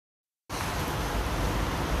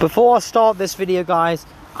Before I start this video, guys,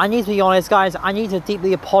 I need to be honest, guys. I need to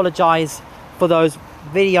deeply apologize for those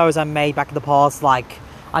videos I made back in the past. Like,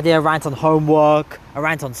 I did a rant on homework, a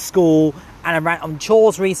rant on school, and a rant on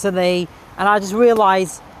chores recently. And I just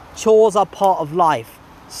realized chores are part of life.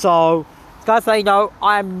 So, guys, let you know,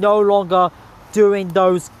 I am no longer doing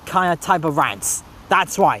those kind of type of rants.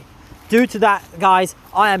 That's right. Due to that, guys,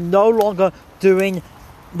 I am no longer doing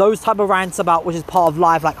those type of rants about which is part of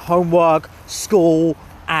life, like homework, school,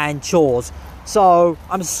 and chores. So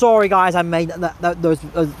I'm sorry, guys, I made those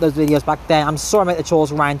videos back then. I'm sorry I made the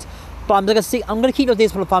chores rant, but I'm gonna keep those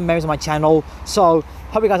videos for the fun memories on my channel. So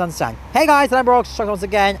hope you guys understand. Hey guys, I'm Brox once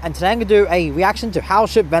again, and today I'm gonna do a reaction to How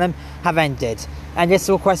Should Venom Have Ended. And this is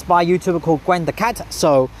a request by a YouTuber called Gwen the Cat.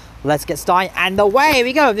 So let's get started, and away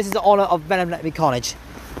we go. This is the honor of Venom Let Me Carnage.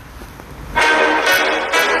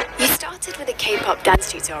 You started with a K-pop dance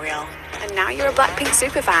tutorial, and now you're a Blackpink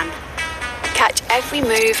superfan. Catch every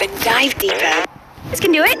move and dive deeper. This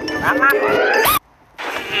can do it.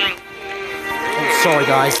 Oh, sorry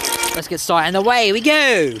guys. Let's get started, and away we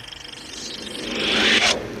go.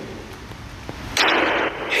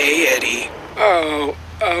 Hey Eddie. Oh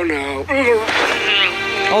no.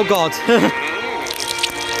 Oh god.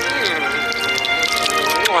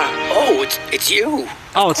 Oh, it's you.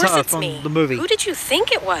 Oh, it's her it's from me. the movie. Who did you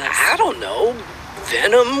think it was? I don't know.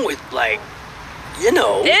 Venom with, like, you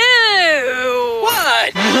know. Ew!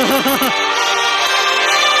 What?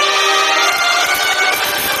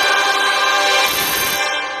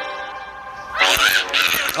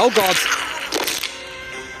 Oh god.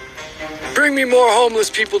 Bring me more homeless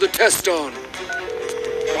people to test on.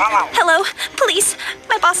 Hello, police.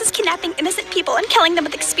 My boss is kidnapping innocent people and killing them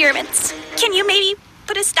with experiments. Can you maybe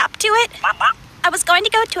put a stop to it? I was going to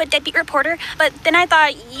go to a deadbeat reporter, but then I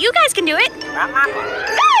thought, you guys can do it.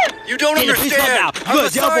 You don't understand. I'm a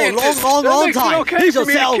scientist. long time. Please don't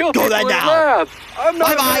sell. Go there now. I'm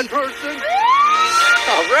not a bad person.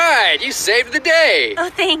 All right, you saved the day. Oh,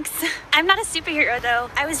 thanks. I'm not a superhero, though.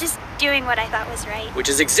 I was just doing what I thought was right. Which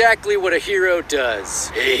is exactly what a hero does.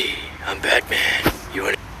 Hey, I'm Batman. You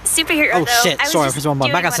want? Superhero, Oh, though. shit. I was Sorry, just first one,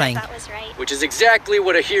 doing back what at saying. I thought was right. Which is exactly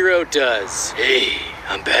what a hero does. Hey,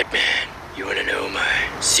 I'm Batman. You want to know my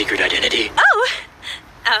secret identity? Oh,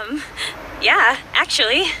 yeah,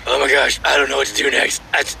 actually. Oh my gosh, I don't know what to do next.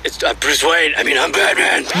 I'm Bruce Wayne. I mean, I'm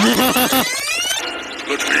Batman.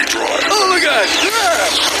 Let me try. Oh my gosh!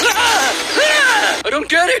 I don't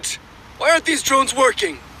get it. Why aren't these drones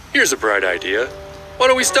working? Here's a bright idea. Why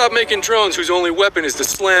don't we stop making drones whose only weapon is to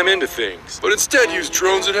slam into things, but instead use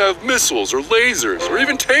drones that have missiles or lasers or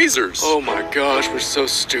even tasers? Oh my gosh, we're so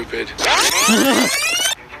stupid.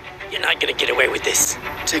 You're not gonna get away with this.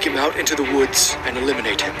 Take him out into the woods and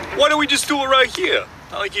eliminate him. Why don't we just do it right here?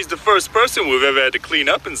 Not like he's the first person we've ever had to clean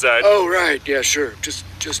up inside. Oh right, yeah, sure. Just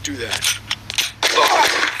do that.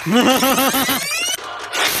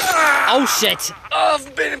 Oh shit.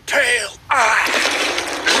 I've been impaled.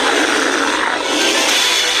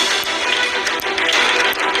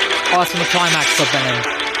 Oh, that's from the climax of Venom.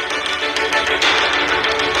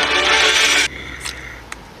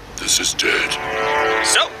 This is dead.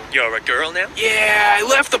 So, you're a girl now? Yeah, I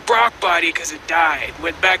left the Brock body because it died.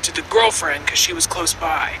 Went back to the girlfriend because she was close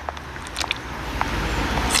by.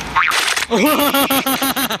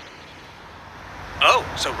 Oh,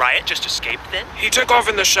 so Riot just escaped then? He took off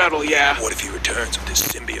in the shuttle, yeah. What if he returns with his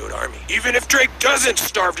symbiote army? Even if Drake doesn't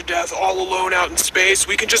starve to death all alone out in space,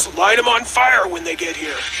 we can just light him on fire when they get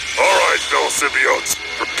here. All right, fellow symbiotes,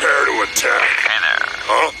 prepare to attack. Hey there.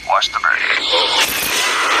 Huh? Watch the bird.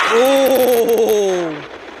 Oh.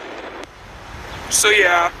 So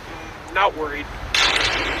yeah, not worried.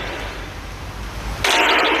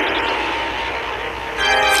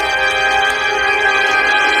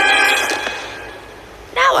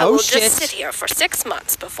 Now I Oh, will shit. just sit here for 6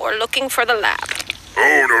 months before looking for the lab.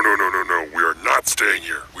 Oh, no. We are not staying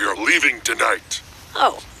here. We are leaving tonight.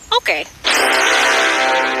 Oh, okay.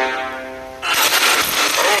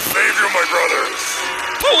 I'll save you, my brothers.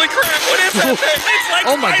 Holy crap, what is that thing? It's like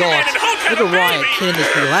Oh my god. Spider-Man and Hulk had Look a at Riot baby. killing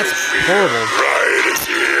these people. That's horrible. Riot is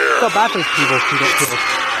here. It's not bad for these people.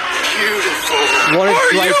 Beautiful. What is Are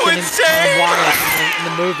Drake you killing insane? Riot in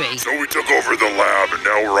the movie? So we took over the lab, and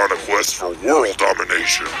now we're on a quest for world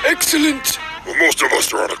domination. Excellent. Well, most of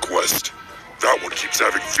us are on a quest. That one keeps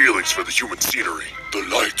having feelings for the human scenery. The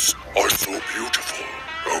lights are so beautiful.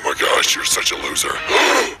 Oh my gosh, you're such a loser.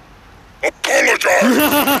 Apologize!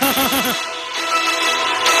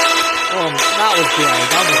 That was great.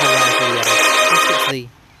 That was a hilarious video. Let's get to the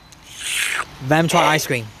Venom try ice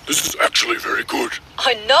cream. This is actually very good.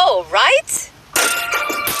 I know, right?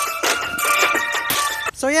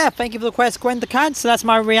 So yeah, thank you for the request, Gwen the Cat. So that's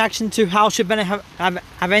my reaction to how should Venom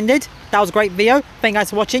have ended. That was a great video. Thank you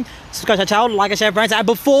guys for watching. Subscribe to our channel, like and share, friends. And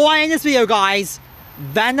before I end this video, guys,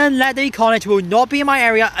 Venom Let There Be Carnage will not be in my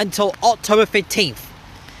area until October 15th.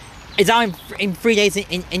 It's out in 3 days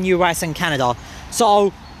in US and Canada.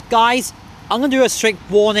 So, guys, I'm going to do a strict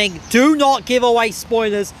warning. Do not give away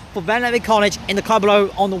spoilers for Venom Let There Be Carnage in the comment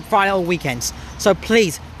below on the Friday or weekends. So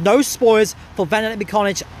please, no spoilers for Venom Let There Be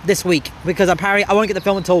Carnage this week, because apparently I won't get the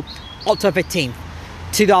film until October 15th,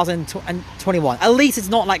 2021. At least it's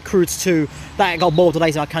not like Croods 2 that got more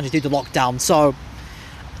delays in our country due to lockdown. So,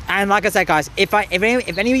 and like I said, guys, if any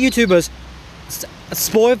of you YouTubers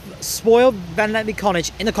spoil Venom Let There Be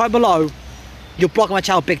Carnage in the comment below, you'll block my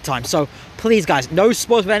channel big time. So please, guys, no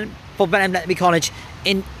spoilers for Venom Let There Be Carnage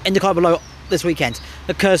in the comment below this weekend,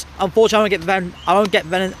 because unfortunately I don't get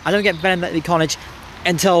Venom Let There Be Carnage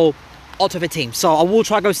until October 15th. So I will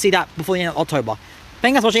try to go see that before the end of October.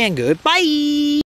 Thank you guys for watching and goodbye.